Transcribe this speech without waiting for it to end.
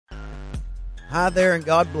Hi there and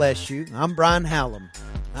God bless you. I'm Brian Hallam.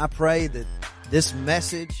 I pray that this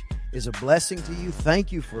message is a blessing to you.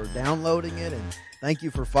 Thank you for downloading it, and thank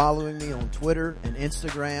you for following me on Twitter and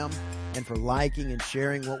Instagram and for liking and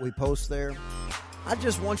sharing what we post there. I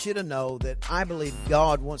just want you to know that I believe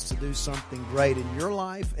God wants to do something great in your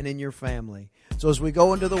life and in your family. So as we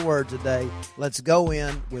go into the Word today, let's go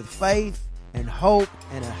in with faith and hope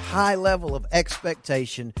and a high level of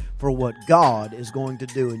expectation for what God is going to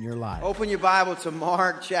do in your life. Open your Bible to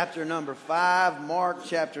Mark chapter number 5. Mark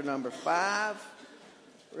chapter number 5.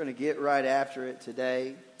 We're going to get right after it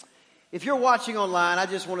today. If you're watching online, I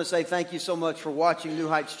just want to say thank you so much for watching New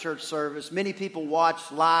Heights Church service. Many people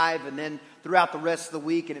watch live and then throughout the rest of the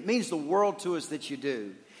week, and it means the world to us that you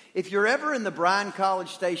do. If you're ever in the Bryan College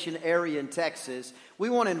Station area in Texas, we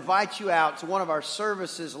want to invite you out to one of our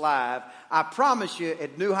services live. I promise you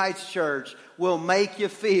at New Heights Church, we'll make you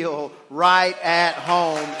feel right at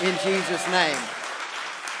home in Jesus' name.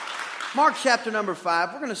 Mark chapter number 5,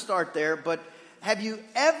 we're going to start there, but have you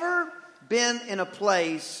ever been in a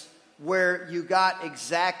place where you got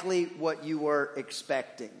exactly what you were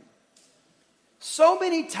expecting? So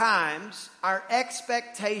many times our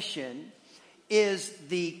expectation is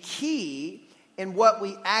the key in what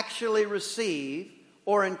we actually receive,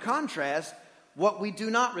 or in contrast, what we do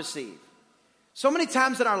not receive. So many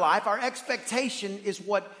times in our life, our expectation is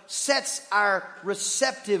what sets our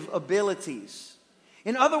receptive abilities.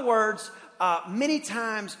 In other words, many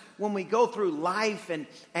times when we go through life and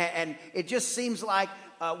it just seems like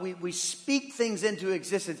we speak things into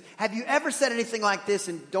existence. Have you ever said anything like this?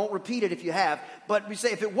 And don't repeat it if you have. But we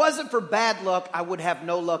say, if it wasn't for bad luck, I would have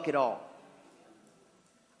no luck at all.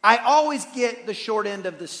 I always get the short end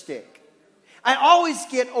of the stick. I always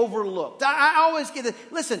get overlooked. I always get it.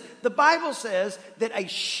 Listen, the Bible says that a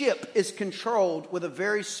ship is controlled with a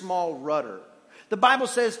very small rudder. The Bible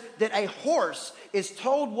says that a horse is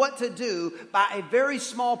told what to do by a very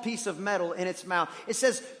small piece of metal in its mouth. It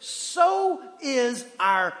says, so is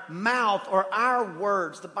our mouth or our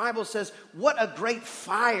words. The Bible says, what a great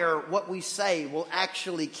fire what we say will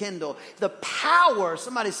actually kindle. The power,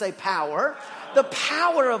 somebody say power. The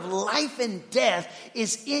power of life and death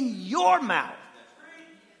is in your mouth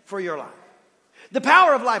for your life. The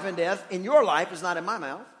power of life and death in your life is not in my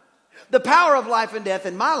mouth. The power of life and death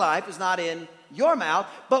in my life is not in your mouth,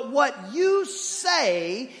 but what you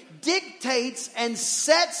say dictates and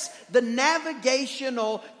sets the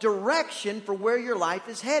navigational direction for where your life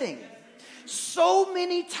is heading. So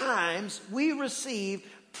many times we receive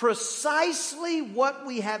precisely what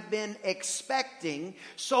we have been expecting.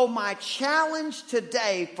 So my challenge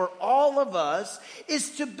today for all of us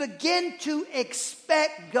is to begin to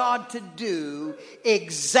expect God to do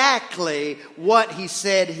exactly what He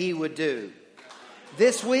said He would do.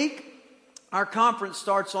 This week, our conference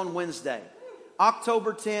starts on Wednesday,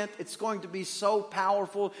 October 10th. It's going to be so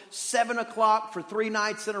powerful. 7 o'clock for 3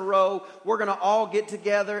 nights in a row. We're going to all get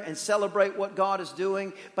together and celebrate what God is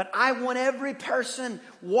doing. But I want every person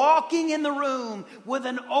walking in the room with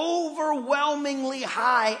an overwhelmingly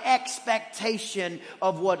high expectation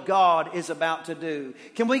of what God is about to do.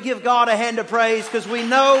 Can we give God a hand of praise? Because we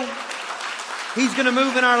know He's going to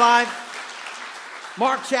move in our life.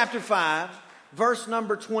 Mark chapter 5, verse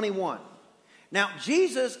number 21. Now,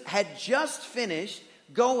 Jesus had just finished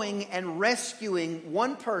going and rescuing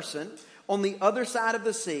one person on the other side of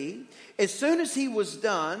the sea. As soon as he was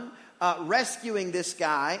done rescuing this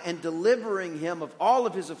guy and delivering him of all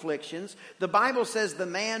of his afflictions, the Bible says the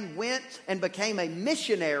man went and became a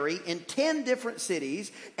missionary in 10 different cities,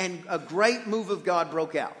 and a great move of God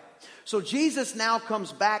broke out. So Jesus now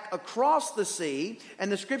comes back across the sea, and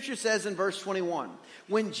the scripture says in verse 21,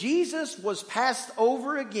 when Jesus was passed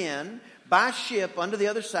over again by ship unto the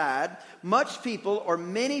other side, much people, or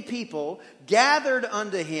many people, gathered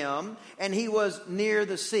unto him, and he was near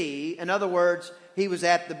the sea. In other words, he was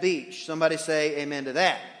at the beach. Somebody say amen to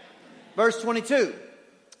that. Verse 22,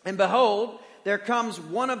 and behold, there comes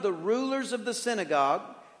one of the rulers of the synagogue,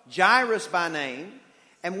 Jairus by name,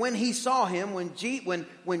 and when he saw him,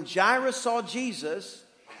 when Jairus saw Jesus,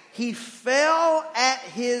 he fell at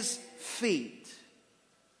his feet.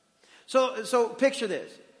 So picture this.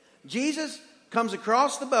 Jesus comes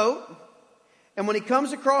across the boat, and when he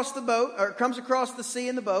comes across the boat, or comes across the sea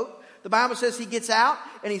in the boat, the Bible says he gets out,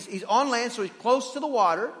 and he's on land, so he's close to the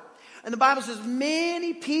water. And the Bible says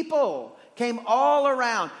many people came all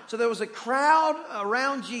around. So there was a crowd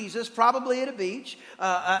around Jesus, probably at a beach,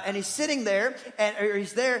 and he's sitting there, and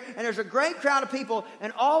there's a great crowd of people,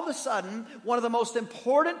 and all of a sudden, one of the most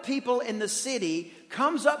important people in the city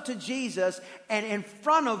comes up to Jesus, and in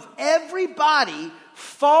front of everybody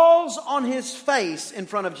falls on his face in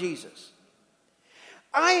front of Jesus.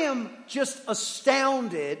 I am just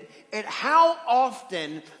astounded at how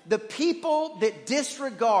often the people that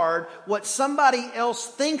disregard what somebody else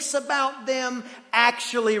thinks about them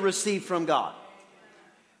actually receive from God.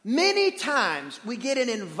 Many times we get in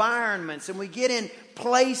environments and we get in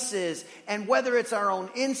places, and whether it's our own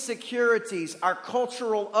insecurities, our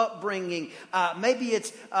cultural upbringing, maybe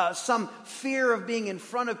it's some fear of being in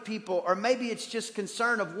front of people, or maybe it's just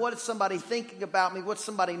concern of what is somebody thinking about me, what's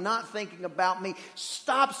somebody not thinking about me,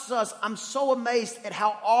 stops us. I'm so amazed at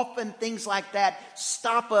how often things like that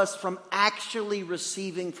stop us from actually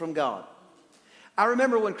receiving from God. I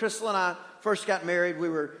remember when Crystal and I first got married, we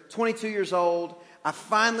were 22 years old. I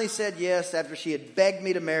finally said yes after she had begged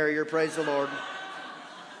me to marry her. Praise the Lord.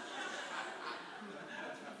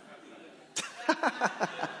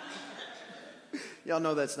 Y'all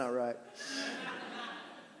know that's not right.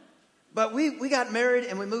 But we got married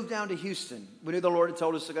and we moved down to Houston. We knew the Lord had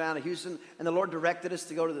told us to go down to Houston, and the Lord directed us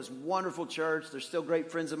to go to this wonderful church. They're still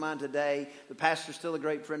great friends of mine today. The pastor's still a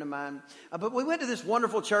great friend of mine. But we went to this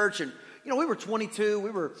wonderful church, and we were 22.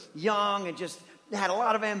 We were young and just had a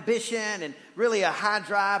lot of ambition and really a high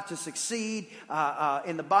drive to succeed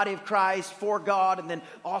in the body of Christ for God, and then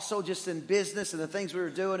also just in business and the things we were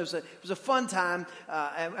doing. It was a fun time,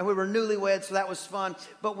 and we were newlyweds, so that was fun.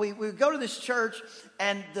 But we go to this church,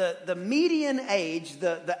 and the median age,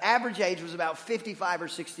 the average age was about 55 or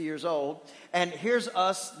 60 years old. And here's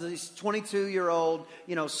us, this 22-year-old,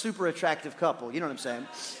 super attractive couple. You know what I'm saying?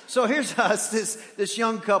 So here's us, this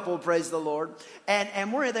young couple, praise the Lord.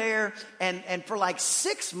 And we're there, and for like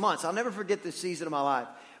 6 months, I'll never forget this season of my life.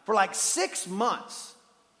 For like 6 months,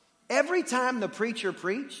 every time the preacher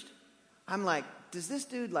preached, I'm like, does this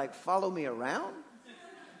dude like follow me around?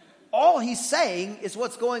 All he's saying is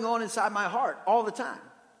what's going on inside my heart all the time.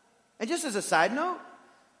 And just as a side note,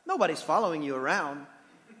 nobody's following you around.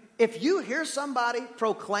 If you hear somebody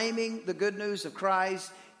proclaiming the good news of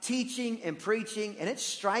Christ, teaching and preaching, and it's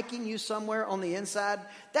striking you somewhere on the inside,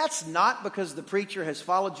 that's not because the preacher has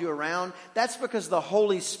followed you around. That's because the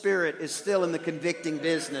Holy Spirit is still in the convicting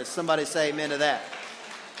business. Somebody say amen to that.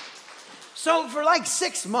 So for like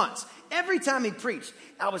 6 months, every time he preached,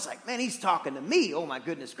 I was like, man, he's talking to me. Oh, my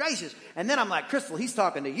goodness gracious. And then I'm like, Crystal, he's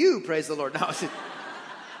talking to you. Praise the Lord. No,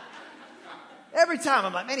 every time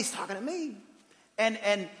I'm like, man, he's talking to me.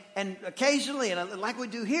 And occasionally, and like we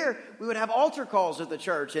do here, we would have altar calls at the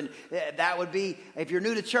church. And that would be, if you're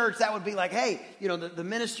new to church, that would be like, hey, the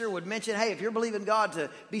minister would mention, hey, if you're believing God to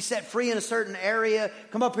be set free in a certain area,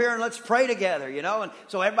 come up here and let's pray together, And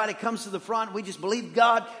so everybody comes to the front. We just believe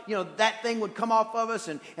God, that thing would come off of us,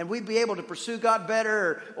 and we'd be able to pursue God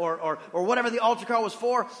better or whatever the altar call was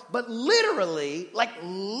for. But literally,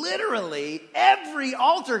 every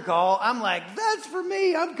altar call, I'm like, that's for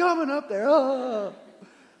me. I'm coming up there. Oh.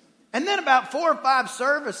 And then about 4 or 5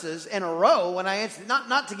 services in a row, when I answered,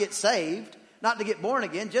 not to get saved, not to get born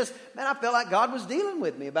again, just, man, I felt like God was dealing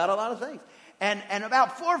with me about a lot of things. And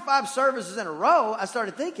about 4 or 5 services in a row, I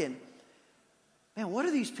started thinking, man, what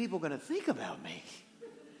are these people going to think about me?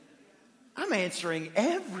 I'm answering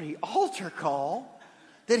every altar call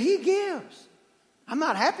that he gives. I'm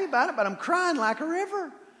not happy about it, but I'm crying like a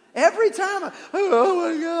river. Every time,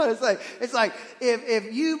 oh my God, it's like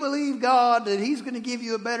if you believe God that he's going to give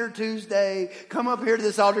you a better Tuesday, come up here to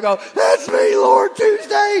this altar and go, that's me, Lord,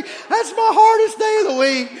 Tuesday. That's my hardest day of the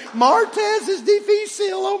week. Martez is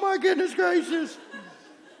difícil. Oh my goodness gracious.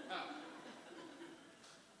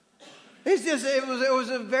 It was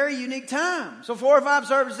a very unique time. So 4 or 5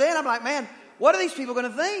 services in, I'm like, man, what are these people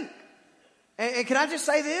going to think? And can I just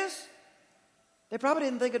say this? They probably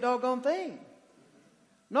didn't think a doggone thing.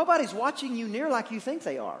 Nobody's watching you near like you think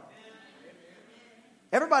they are.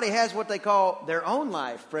 Everybody has what they call their own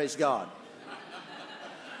life, praise God.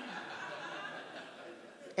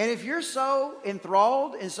 And if you're so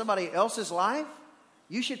enthralled in somebody else's life,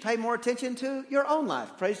 you should pay more attention to your own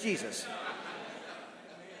life, praise Jesus.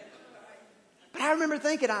 But I remember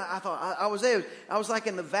thinking, I thought, I was there. I was like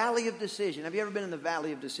in the valley of decision. Have you ever been in the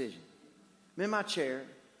valley of decision? I'm in my chair.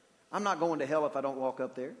 I'm not going to hell if I don't walk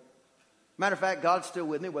up there. Matter of fact, God's still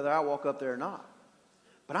with me whether I walk up there or not.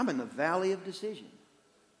 But I'm in the valley of decision.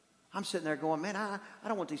 I'm sitting there going, man, I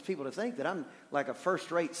don't want these people to think that I'm like a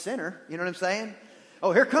first-rate sinner. You know what I'm saying?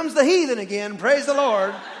 Oh, here comes the heathen again. Praise the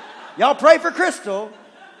Lord. Y'all pray for Crystal.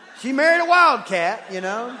 She married a wildcat, And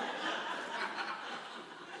I'm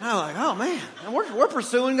like, oh, man, we're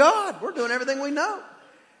pursuing God. We're doing everything we know.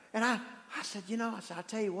 And I said, I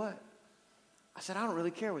tell you what. I said, I don't really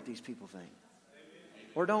care what these people think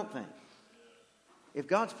or don't think. If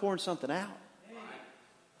God's pouring something out,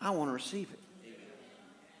 I want to receive it.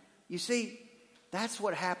 You see, that's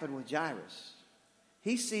what happened with Jairus.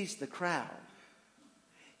 He sees the crowd.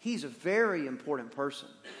 He's a very important person.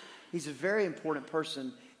 He's a very important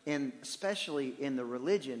person, especially in the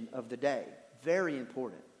religion of the day. Very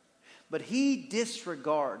important. But he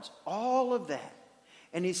disregards all of that.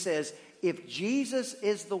 And he says, if Jesus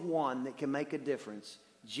is the one that can make a difference,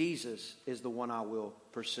 Jesus is the one I will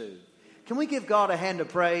pursue. Can we give God a hand of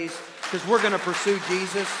praise? Because we're going to pursue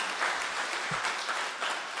Jesus.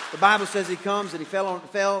 The Bible says he comes and he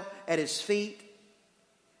fell at his feet.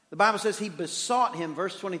 The Bible says he besought him,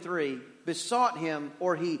 verse 23, besought him,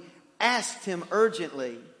 or he asked him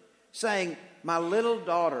urgently, saying, my little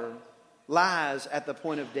daughter lies at the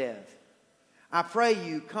point of death. I pray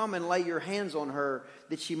you, come and lay your hands on her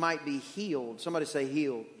that she might be healed. Somebody say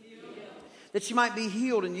healed. That she might be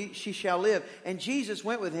healed and she shall live. And Jesus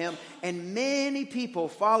went with him, and many people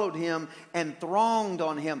followed him and thronged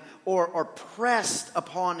on him or pressed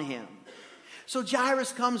upon him. So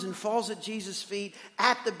Jairus comes and falls at Jesus' feet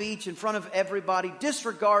at the beach in front of everybody,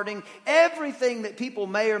 disregarding everything that people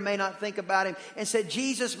may or may not think about him, and said,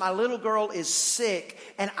 Jesus, my little girl is sick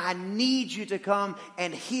and I need you to come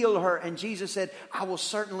and heal her. And Jesus said, I will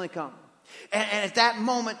certainly come. And at that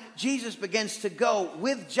moment, Jesus begins to go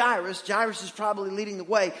with Jairus. Jairus is probably leading the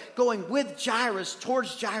way, going with Jairus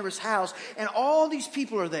towards Jairus' house. And all these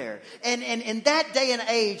people are there. And in that day and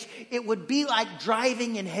age, it would be like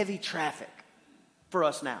driving in heavy traffic for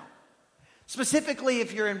us now. Specifically,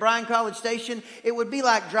 if you're in Bryan College Station, it would be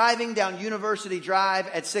like driving down University Drive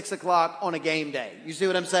at 6 o'clock on a game day. You see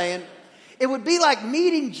what I'm saying? It would be like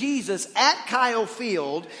meeting Jesus at Kyle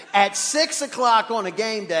Field at 6 o'clock on a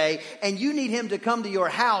game day, and you need him to come to your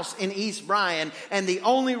house in East Bryan, and the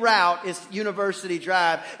only route is University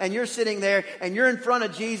Drive, and you're sitting there, and you're in front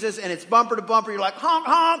of Jesus, and it's bumper to bumper. You're like, honk,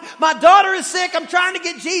 honk, my daughter is sick. I'm trying to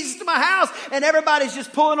get Jesus to my house. And everybody's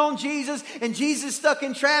just pulling on Jesus, and Jesus is stuck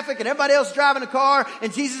in traffic, and everybody else driving a car,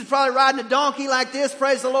 and Jesus is probably riding a donkey like this,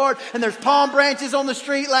 praise the Lord, and there's palm branches on the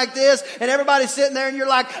street like this, and everybody's sitting there, and you're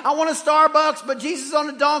like, I want a Starbucks, but Jesus is on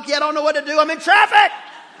a donkey. I don't know what to do. I'm in traffic.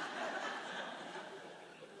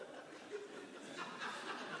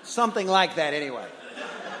 Something like that anyway.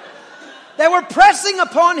 They were pressing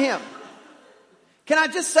upon him. Can I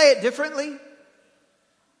just say it differently?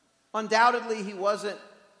 Undoubtedly, he wasn't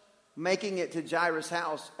making it to Jairus'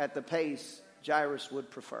 house at the pace Jairus would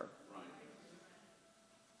prefer.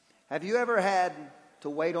 Have you ever had to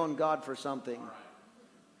wait on God for something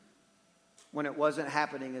when it wasn't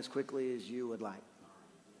happening as quickly as you would like?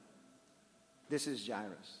 This is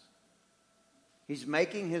Jairus. He's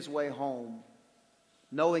making his way home,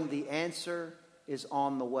 knowing the answer is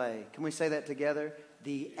on the way. Can we say that together?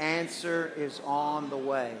 The answer is on the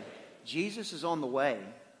way. Jesus is on the way,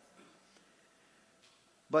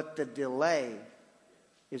 but the delay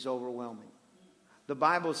is overwhelming. The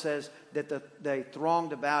Bible says that they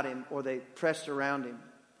thronged about him, or they pressed around him,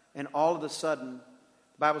 and all of a sudden,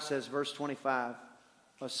 the Bible says, verse 25,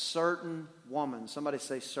 a certain woman. Somebody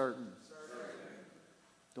say certain.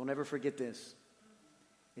 Don't ever forget this.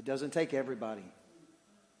 It doesn't take everybody.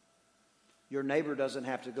 Your neighbor doesn't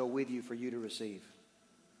have to go with you for you to receive.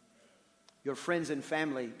 Your friends and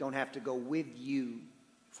family don't have to go with you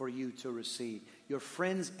for you to receive. Your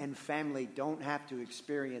friends and family don't have to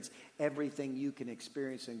experience everything you can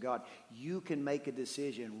experience in God. You can make a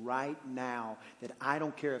decision right now that I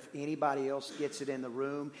don't care if anybody else gets it in the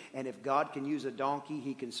room, and if God can use a donkey,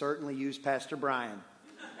 he can certainly use Pastor Brian.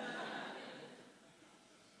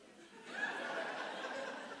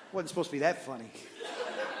 Wasn't supposed to be that funny.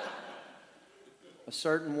 A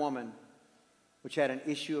certain woman which had an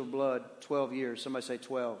issue of blood 12 years. Somebody say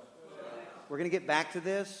 12. We're going to get back to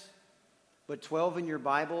this, but 12 in your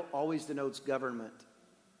Bible always denotes government.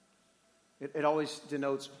 It always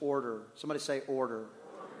denotes order. Somebody say order.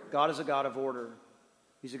 God is a God of order.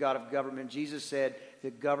 He's a God of government. Jesus said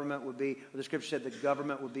that government would be, or the scripture said that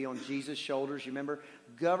government would be on Jesus' shoulders. You remember?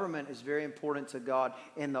 Government is very important to God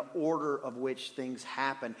in the order of which things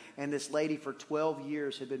happen. And this lady for 12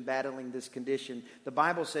 years had been battling this condition. The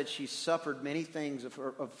Bible said she suffered many things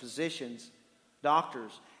of physicians,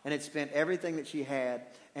 doctors, and had spent everything that she had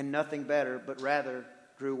and nothing better, but rather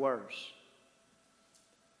grew worse.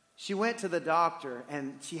 She went to the doctor,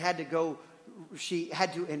 and she had to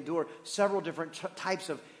endure several different types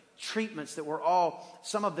of treatments that were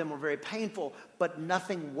some of them were very painful, but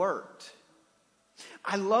nothing worked.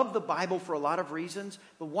 I love the Bible for a lot of reasons,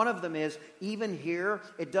 but one of them is, even here,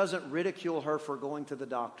 it doesn't ridicule her for going to the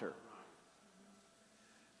doctor.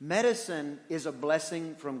 Medicine is a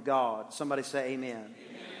blessing from God. Somebody say amen.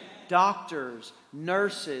 Doctors,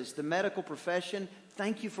 nurses, the medical profession,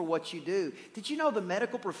 thank you for what you do. Did you know the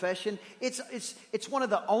medical profession, it's one of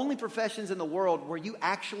the only professions in the world where you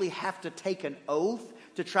actually have to take an oath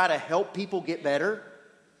to try to help people get better?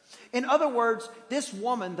 In other words, this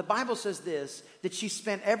woman, the Bible says this, that she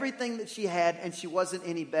spent everything that she had and she wasn't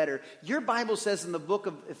any better. Your Bible says in the book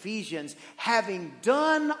of Ephesians, having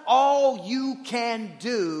done all you can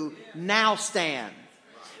do, now stand.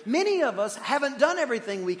 Many of us haven't done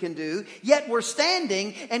everything we can do, yet we're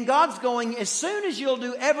standing, and God's going, as soon as you'll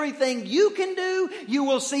do everything you can do, you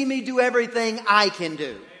will see me do everything I can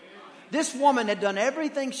do. This woman had done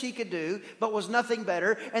everything she could do, but was nothing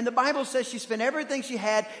better. And the Bible says she spent everything she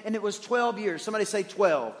had, and it was 12 years. Somebody say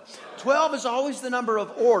 12. 12 is always the number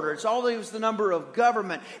of order. It's always the number of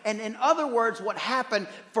government. And in other words, what happened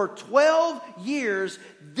for 12 years,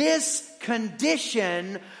 this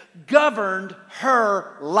condition governed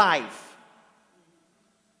her life.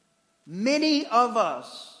 Many of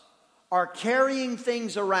us are carrying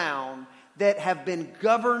things around that have been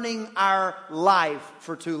governing our life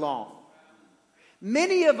for too long.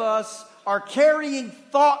 Many of us are carrying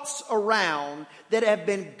thoughts around that have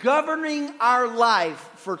been governing our life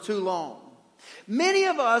for too long. Many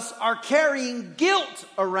of us are carrying guilt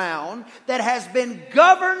around that has been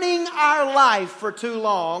governing our life for too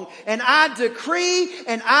long. And I decree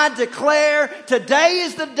and I declare today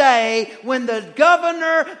is the day when the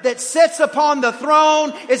governor that sits upon the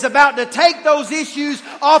throne is about to take those issues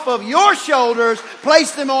off of your shoulders,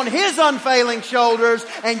 place them on His unfailing shoulders,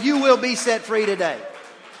 and you will be set free today.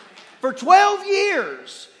 For 12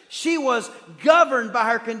 years, she was governed by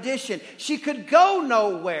her condition. She could go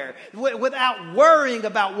nowhere without worrying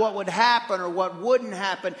about what would happen or what wouldn't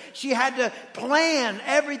happen. She had to plan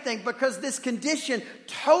everything because this condition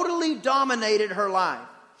totally dominated her life.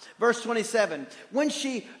 Verse 27, when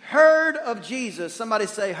she heard of Jesus, somebody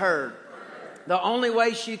say heard. The only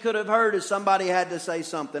way she could have heard is somebody had to say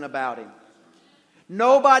something about Him.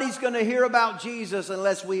 Nobody's going to hear about Jesus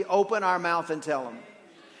unless we open our mouth and tell them.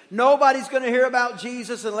 Nobody's going to hear about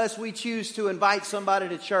Jesus unless we choose to invite somebody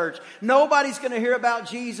to church. Nobody's going to hear about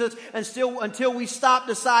Jesus until we stop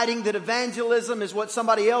deciding that evangelism is what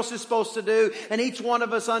somebody else is supposed to do. And each one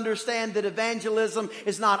of us understand that evangelism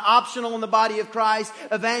is not optional in the body of Christ.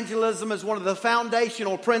 Evangelism is one of the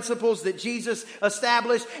foundational principles that Jesus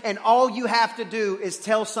established. And all you have to do is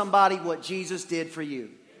tell somebody what Jesus did for you.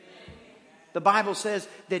 The Bible says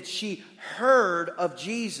that she heard of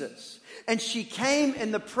Jesus. And she came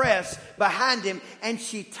in the press behind Him and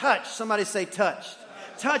she touched. Somebody say touched.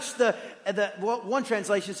 Touched one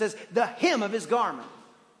translation says the hem of His garment.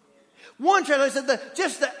 One translation said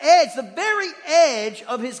just the edge, the very edge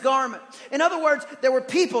of His garment. In other words, there were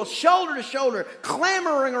people shoulder to shoulder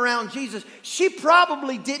clamoring around Jesus. She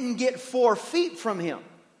probably didn't get 4 feet from Him.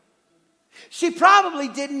 She probably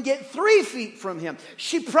didn't get 3 feet from Him.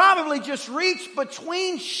 She probably just reached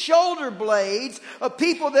between shoulder blades of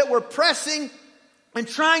people that were pressing and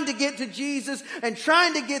trying to get to Jesus and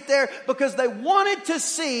trying to get there because they wanted to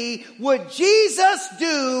see, would Jesus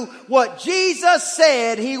do what Jesus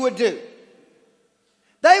said He would do?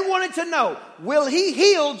 They wanted to know, will He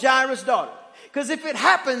heal Jairus' daughter? Because if it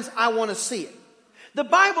happens, I want to see it. The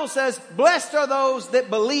Bible says, blessed are those that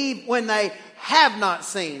believe when they have not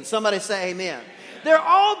seen. Somebody say amen. They're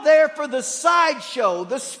all there for the sideshow,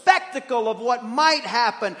 the spectacle of what might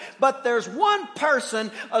happen. But there's one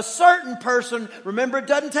person, a certain person, remember it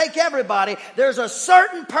doesn't take everybody. There's a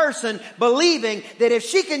certain person believing that if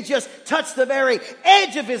she can just touch the very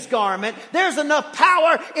edge of His garment, there's enough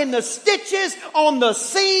power in the stitches on the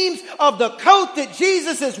seams of the coat that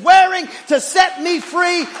Jesus is wearing to set me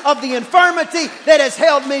free of the infirmity that has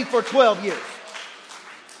held me for 12 years.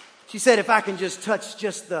 She said, if I can just touch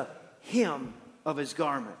just the hem of His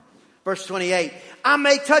garment. Verse 28, I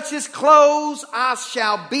may touch His clothes, I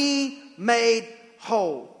shall be made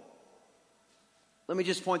whole. Let me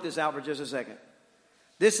just point this out for just a second.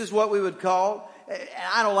 This is what we would call,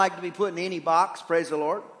 I don't like to be put in any box, praise the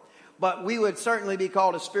Lord, but we would certainly be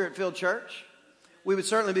called a Spirit-filled church. We would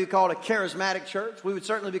certainly be called a charismatic church. We would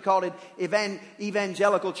certainly be called an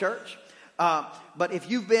evangelical church. But if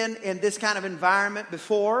you've been in this kind of environment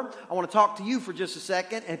before, I want to talk to you for just a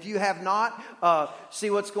second. And if you have not, see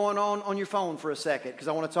what's going on your phone for a second, because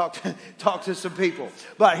I want to talk to some people.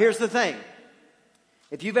 But here's the thing.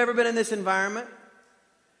 If you've ever been in this environment,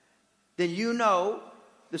 then you know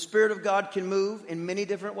the Spirit of God can move in many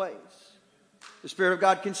different ways. The Spirit of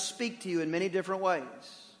God can speak to you in many different ways.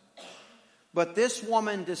 But this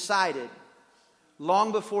woman decided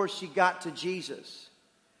long before she got to Jesus,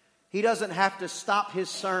 He doesn't have to stop His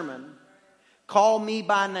sermon, call me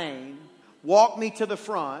by name, walk me to the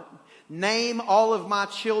front, name all of my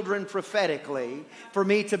children prophetically for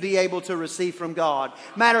me to be able to receive from God.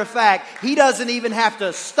 Matter of fact, He doesn't even have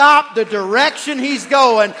to stop the direction He's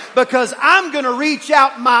going, because I'm going to reach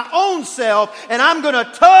out my own self and I'm going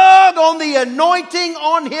to tug on the anointing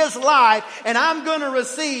on His life, and I'm going to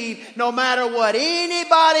receive no matter what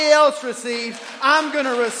anybody else receives. I'm going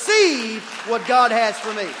to receive what God has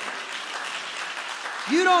for me.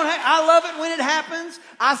 I love it when it happens.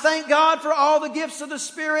 I thank God for all the gifts of the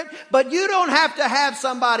Spirit, but you don't have to have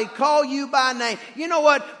somebody call you by name. You know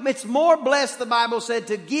what? It's more blessed, the Bible said,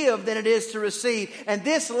 to give than it is to receive. And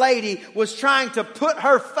this lady was trying to put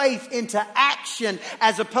her faith into action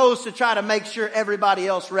as opposed to try to make sure everybody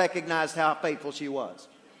else recognized how faithful she was.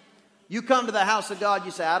 You come to the house of God,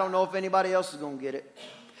 you say, I don't know if anybody else is going to get it.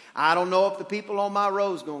 I don't know if the people on my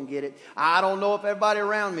row is going to get it. I don't know if everybody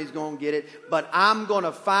around me is going to get it. But I'm going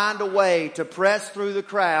to find a way to press through the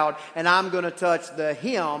crowd, and I'm going to touch the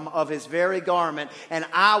hem of His very garment, and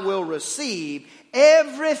I will receive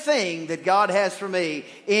everything that God has for me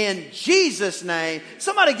in Jesus' name.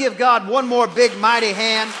 Somebody give God one more big mighty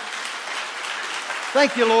hand.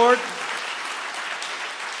 Thank you, Lord.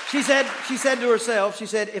 She said to herself, she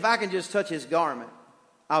said, if I can just touch His garment,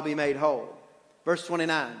 I'll be made whole. Verse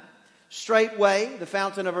 29, straightway the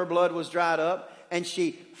fountain of her blood was dried up, and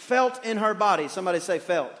she felt in her body. Somebody say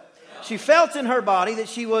felt. She felt in her body that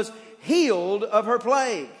she was healed of her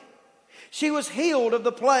plague. She was healed of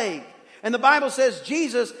the plague. And the Bible says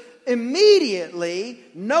Jesus immediately,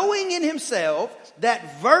 knowing in Himself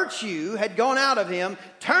that virtue had gone out of Him,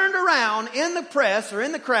 turned around in the press or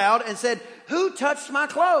in the crowd and said, who touched my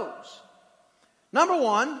clothes? Number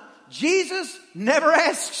one, Jesus never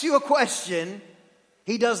asks you a question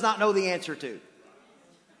He does not know the answer to.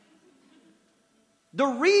 The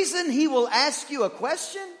reason He will ask you a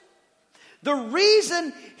question,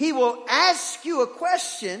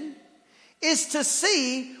 is to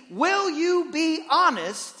see, will you be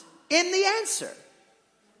honest in the answer?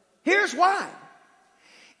 Here's why.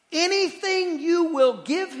 Anything you will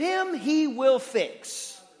give Him, He will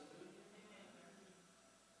fix.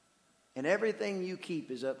 And everything you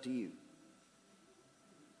keep is up to you.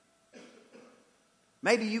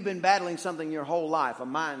 Maybe you've been battling something your whole life, a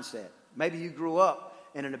mindset. Maybe you grew up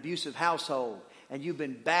in an abusive household and you've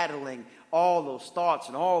been battling all those thoughts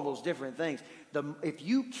and all those different things. If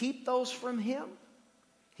you keep those from Him,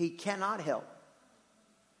 He cannot help.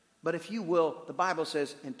 But if you will, the Bible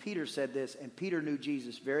says, and Peter said this, and Peter knew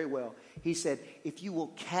Jesus very well. He said, if you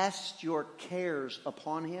will cast your cares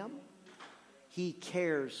upon Him, He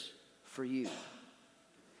cares for you.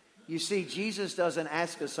 You see, Jesus doesn't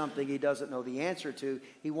ask us something He doesn't know the answer to.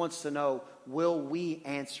 He wants to know, will we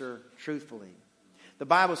answer truthfully? The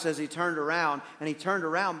Bible says He turned around, and He turned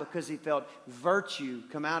around because He felt virtue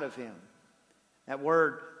come out of Him. That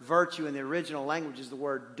word virtue in the original language is the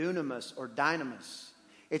word dunamis or dynamis.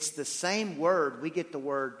 It's the same word we get the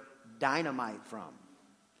word dynamite from.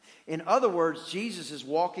 In other words, Jesus is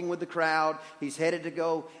walking with the crowd. He's headed to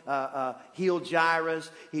go heal Jairus.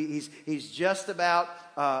 He's just about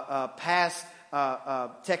past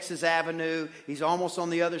Texas Avenue. He's almost on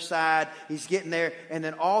the other side. He's getting there. And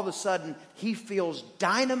then all of a sudden, he feels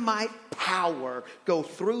dynamite power go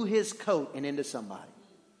through his coat and into somebody.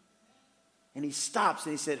 And he stops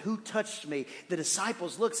and he said, who touched me? The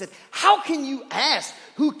disciples looked and said, how can you ask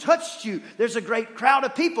who touched you? There's a great crowd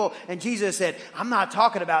of people. And Jesus said, I'm not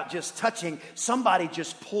talking about just touching. Somebody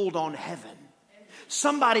just pulled on heaven.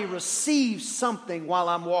 Somebody received something while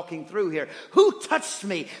I'm walking through here. Who touched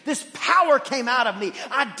me? This power came out of me.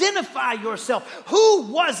 Identify yourself. Who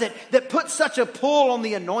was it that put such a pull on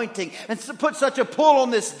the anointing and put such a pull on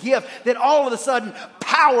this gift that all of a sudden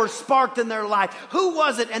power sparked in their life? Who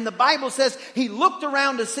was it? And the Bible says he looked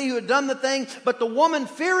around to see who had done the thing, but the woman,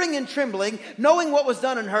 fearing and trembling, knowing what was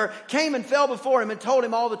done in her, came and fell before him and told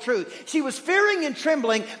him all the truth. She was fearing and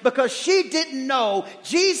trembling because she didn't know,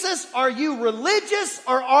 Jesus, are you religious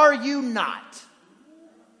or are you not?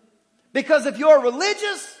 Because if you're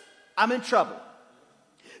religious, I'm in trouble.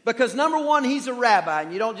 Because number one, he's a rabbi,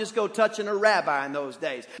 and you don't just go touching a rabbi in those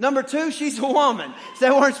days. Number two, she's a woman. So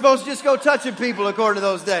they weren't supposed to just go touching people according to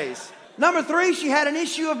those days. Number three, she had an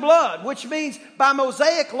issue of blood, which means by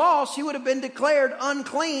Mosaic law, she would have been declared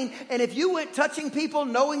unclean. And if you went touching people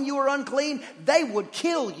knowing you were unclean, they would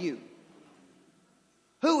kill you.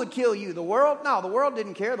 Who would kill you? The world? No, the world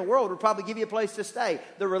didn't care. The world would probably give you a place to stay.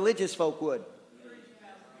 The religious folk would.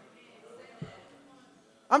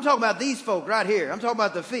 I'm talking about these folk right here. I'm talking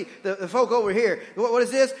about the folk over here. What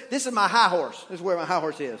is this? This is my high horse. This is where my high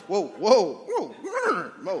horse is. Whoa, whoa, whoa,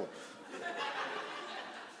 whoa.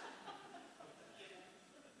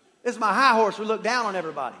 This is my high horse. We look down on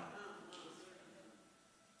everybody.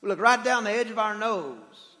 We look right down the edge of our nose.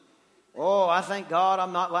 Oh, I thank God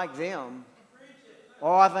I'm not like them.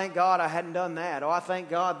 Oh, I thank God I hadn't done that. Oh, I thank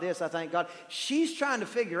God this. I thank God. She's trying to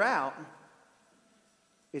figure out,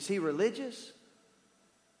 is he religious?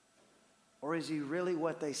 Or is he really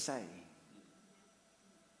what they say?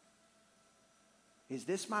 Is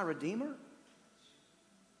this my Redeemer?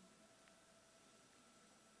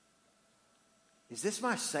 Is this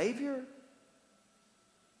my Savior?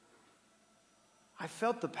 I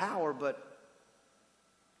felt the power, but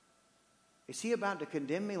is he about to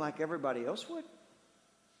condemn me like everybody else would?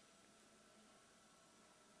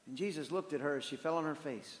 And Jesus looked at her as she fell on her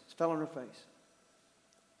face.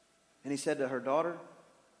 And he said to her, daughter,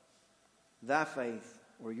 thy faith,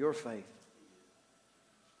 or your faith,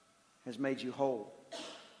 has made you whole.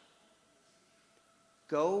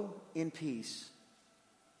 Go in peace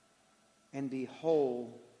and be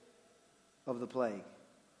whole of the plague.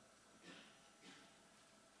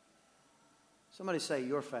 Somebody say,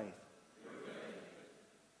 your faith.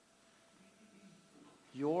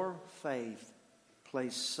 Your faith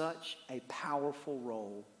plays such a powerful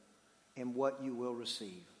role in what you will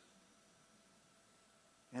receive.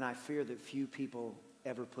 And I fear that few people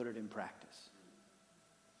ever put it in practice.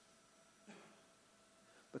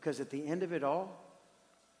 Because at the end of it all,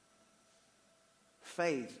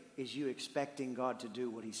 faith is you expecting God to do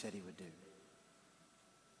what he said he would do.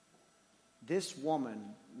 This woman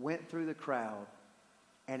went through the crowd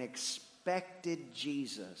and expected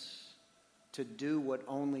Jesus to do what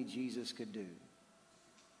only Jesus could do.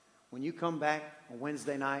 When you come back on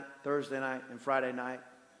Wednesday night, Thursday night, and Friday night,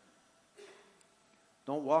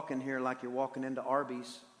 don't walk in here like you're walking into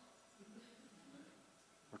Arby's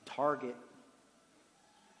or Target.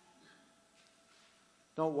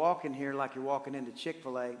 Don't walk in here like you're walking into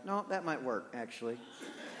Chick-fil-A. No, that might work, actually.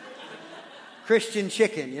 Christian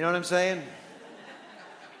chicken, you know what I'm saying?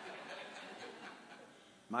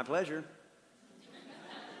 My pleasure.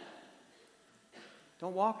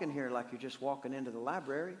 Don't walk in here like you're just walking into the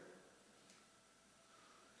library.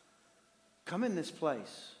 Come in this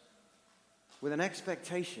place with an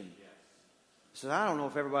expectation. So I don't know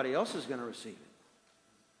if everybody else is going to receive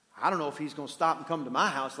it. I don't know if he's going to stop and come to my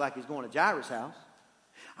house like he's going to Jairus' house.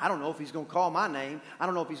 I don't know if he's going to call my name. I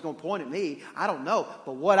don't know if he's going to point at me. I don't know.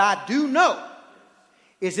 But what I do know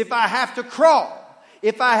is if I have to crawl,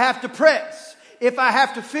 if I have to press, if I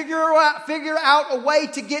have to figure out a way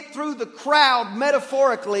to get through the crowd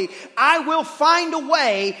metaphorically, I will find a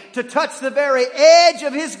way to touch the very edge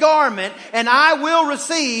of his garment, and I will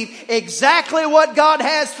receive exactly what God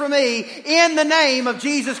has for me in the name of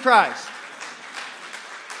Jesus Christ.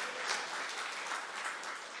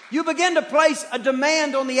 You begin to place a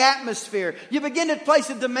demand on the atmosphere. You begin to place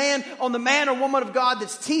a demand on the man or woman of God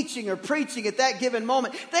that's teaching or preaching at that given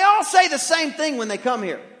moment. They all say the same thing when they come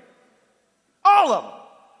here. All of them.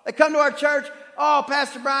 They come to our church. Oh,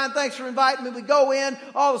 Pastor Brian, thanks for inviting me. We go in.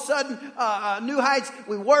 All of a sudden, New Heights,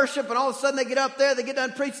 we worship. And all of a sudden they get up there. They get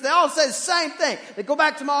done preaching. They all say the same thing. They go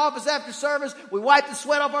back to my office after service. We wipe the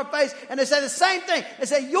sweat off our face. And they say the same thing. They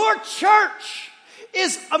say, your church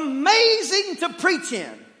is amazing to preach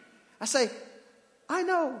in. I say, I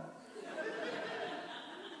know.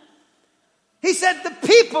 He said, the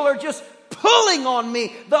people are just pulling on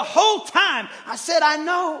me the whole time. I said, I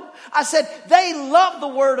know. I said, they love the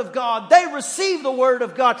Word of God. They receive the Word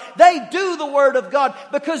of God. They do the Word of God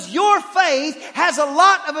because your faith has a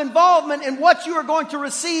lot of involvement in what you are going to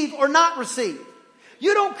receive or not receive.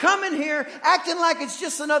 You don't come in here acting like it's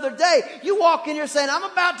just another day. You walk in here saying, I'm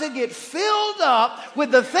about to get filled up with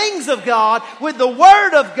the things of God, with the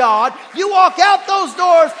Word of God. You walk out those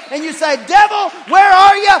doors and you say, devil, where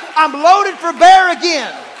are you? I'm loaded for bear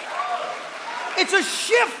again. It's a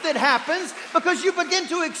shift that happens because you begin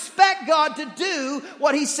to expect God to do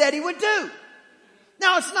what he said he would do.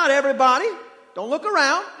 Now, it's not everybody. Don't look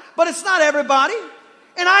around. But it's not everybody.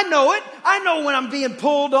 And I know it. I know when I'm being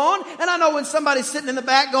pulled on. And I know when somebody's sitting in the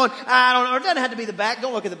back going, I don't know. It doesn't have to be the back.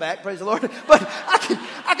 Don't look at the back. Praise the Lord. But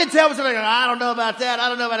I can tell when somebody goes, I don't know about that. I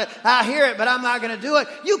don't know about it. I hear it, but I'm not going to do it.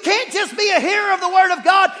 You can't just be a hearer of the Word of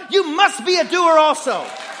God. You must be a doer also.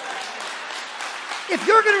 If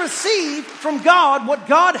you're going to receive from God what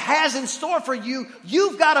God has in store for you,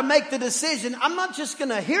 you've got to make the decision. I'm not just going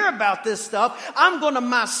to hear about this stuff. I'm going to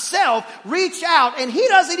myself reach out. And he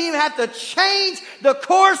doesn't even have to change the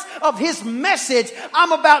course of his message.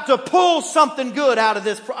 I'm about to pull something good out of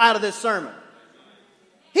this sermon.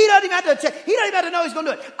 He doesn't even have to know he's going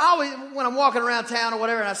to do it. I always, when I'm walking around town or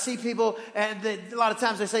whatever, and I see people, and a lot of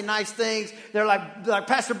times they say nice things. They're like,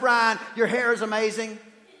 Pastor Brian, your hair is amazing.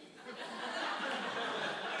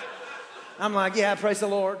 I'm like, yeah, praise the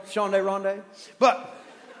Lord. Shonde Ronde. But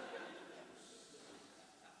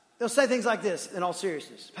They'll say things like this, in all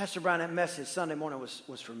seriousness. Pastor Brian, that message Sunday morning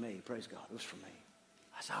was for me. Praise God. It was for me.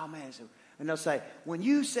 I said, oh, man. And they'll say, when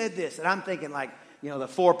you said this, and I'm thinking like, the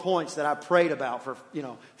 4 points that I prayed about for,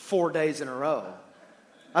 4 days in a row.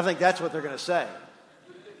 I think that's what they're going to say.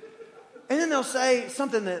 And then they'll say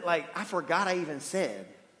something that, like, I forgot I even said.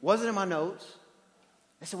 Wasn't in my notes.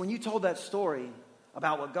 I said, when you told that story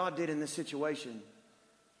about what God did in this situation,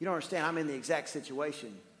 you don't understand. I'm in the exact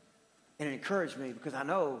situation. And it encouraged me because I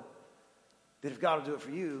know that if God will do it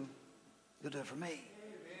for you, He'll do it for me.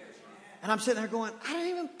 And I'm sitting there going, I didn't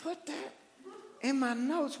even put that in my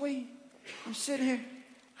notes. I'm sitting here.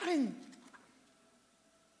 I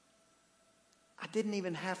didn't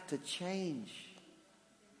even have to change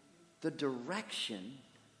the direction.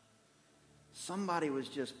 Somebody was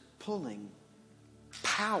just pulling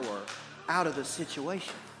power out of the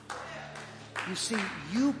situation. You see,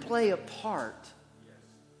 you play a part.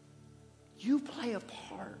 You play a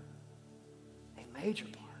part, a major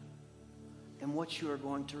part, in what you are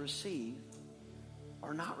going to receive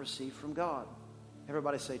or not receive from God.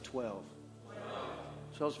 Everybody say 12.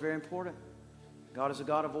 12 is very important. God is a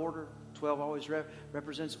God of order. 12 always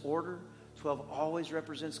represents order. 12 always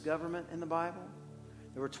represents government in the Bible.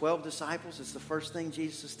 There were 12 disciples. It's the first thing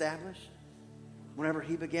Jesus established. Whenever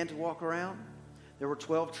He began to walk around, there were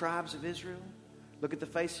 12 tribes of Israel. Look at the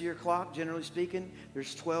face of your clock. Generally speaking,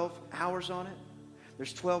 there's 12 hours on it.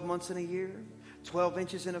 There's 12 months in a year. 12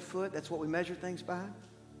 inches in a foot. That's what we measure things by.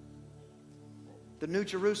 The New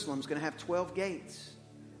Jerusalem is going to have 12 gates.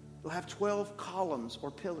 It'll have 12 columns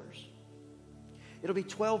or pillars. It'll be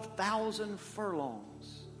 12,000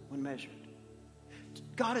 furlongs when measured.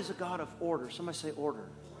 God is a God of order. Somebody say order.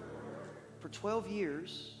 For 12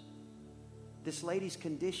 years, this lady's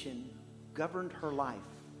condition governed her life.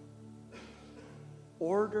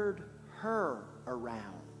 Ordered her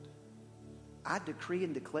around. I decree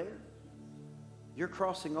and declare, you're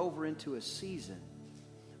crossing over into a season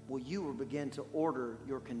where you will begin to order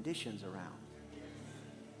your conditions around.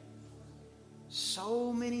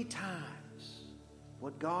 So many times,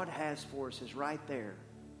 what God has for us is right there.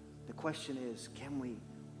 The question is, can we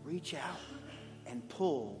reach out and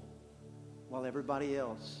pull while everybody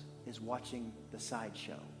else is watching the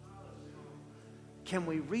sideshow? Can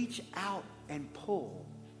we reach out and pull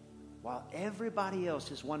while everybody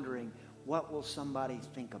else is wondering, what will somebody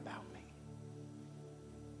think about me?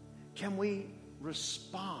 Can we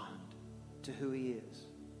respond to who He is?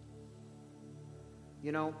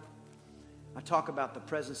 I talk about the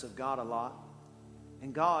presence of God a lot.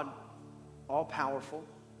 And God, all-powerful,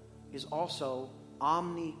 is also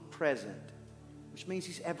omnipresent, which means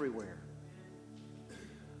He's everywhere.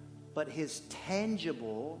 But His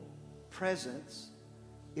tangible presence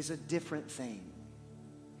is a different thing.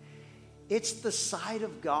 It's the side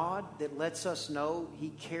of God that lets us know He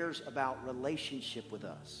cares about relationship with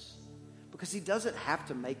us. Because He doesn't have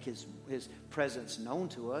to make His presence known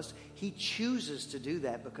to us. He chooses to do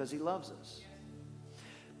that because He loves us.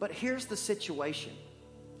 But here's the situation.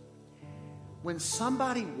 When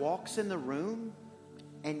somebody walks in the room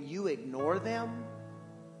and you ignore them,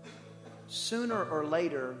 sooner or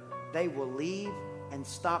later they will leave and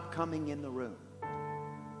stop coming in the room.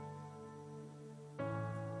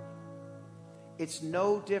 It's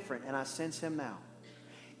no different, and I sense Him now.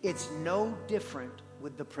 It's no different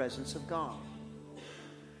with the presence of God.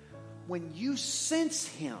 When you sense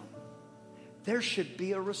Him, there should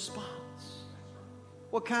be a response.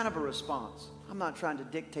 What kind of a response? I'm not trying to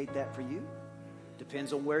dictate that for you.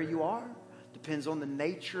 Depends on where you are. Depends on the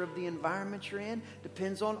nature of the environment you're in.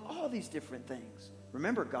 Depends on all these different things.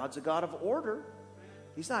 Remember, God's a God of order.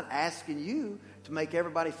 He's not asking you to make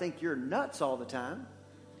everybody think you're nuts all the time.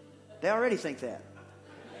 They already think that.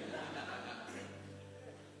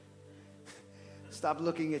 Stop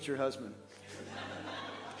looking at your husband.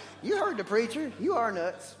 You heard the preacher. You are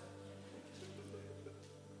nuts.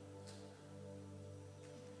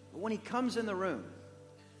 But when He comes in the room,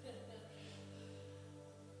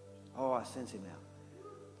 oh, I sense Him now.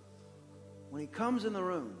 When He comes in the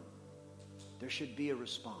room, there should be a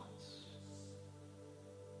response.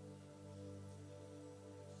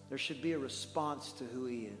 There should be a response to who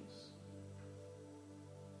He is.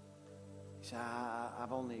 You say,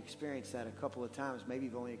 I've only experienced that a couple of times. Maybe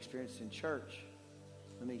you've only experienced it in church.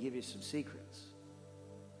 Let me give you some secrets.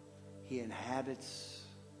 He inhabits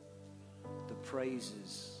the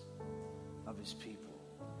praises of His people.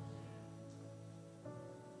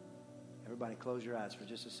 Everybody close your eyes for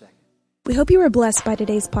just a second. We hope you were blessed by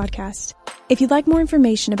today's podcast. If you'd like more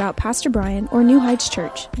information about Pastor Brian or New Heights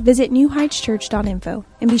Church, visit newheightschurch.info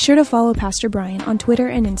and be sure to follow Pastor Brian on Twitter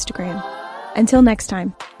and Instagram. Until next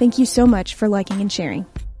time, thank you so much for liking and sharing.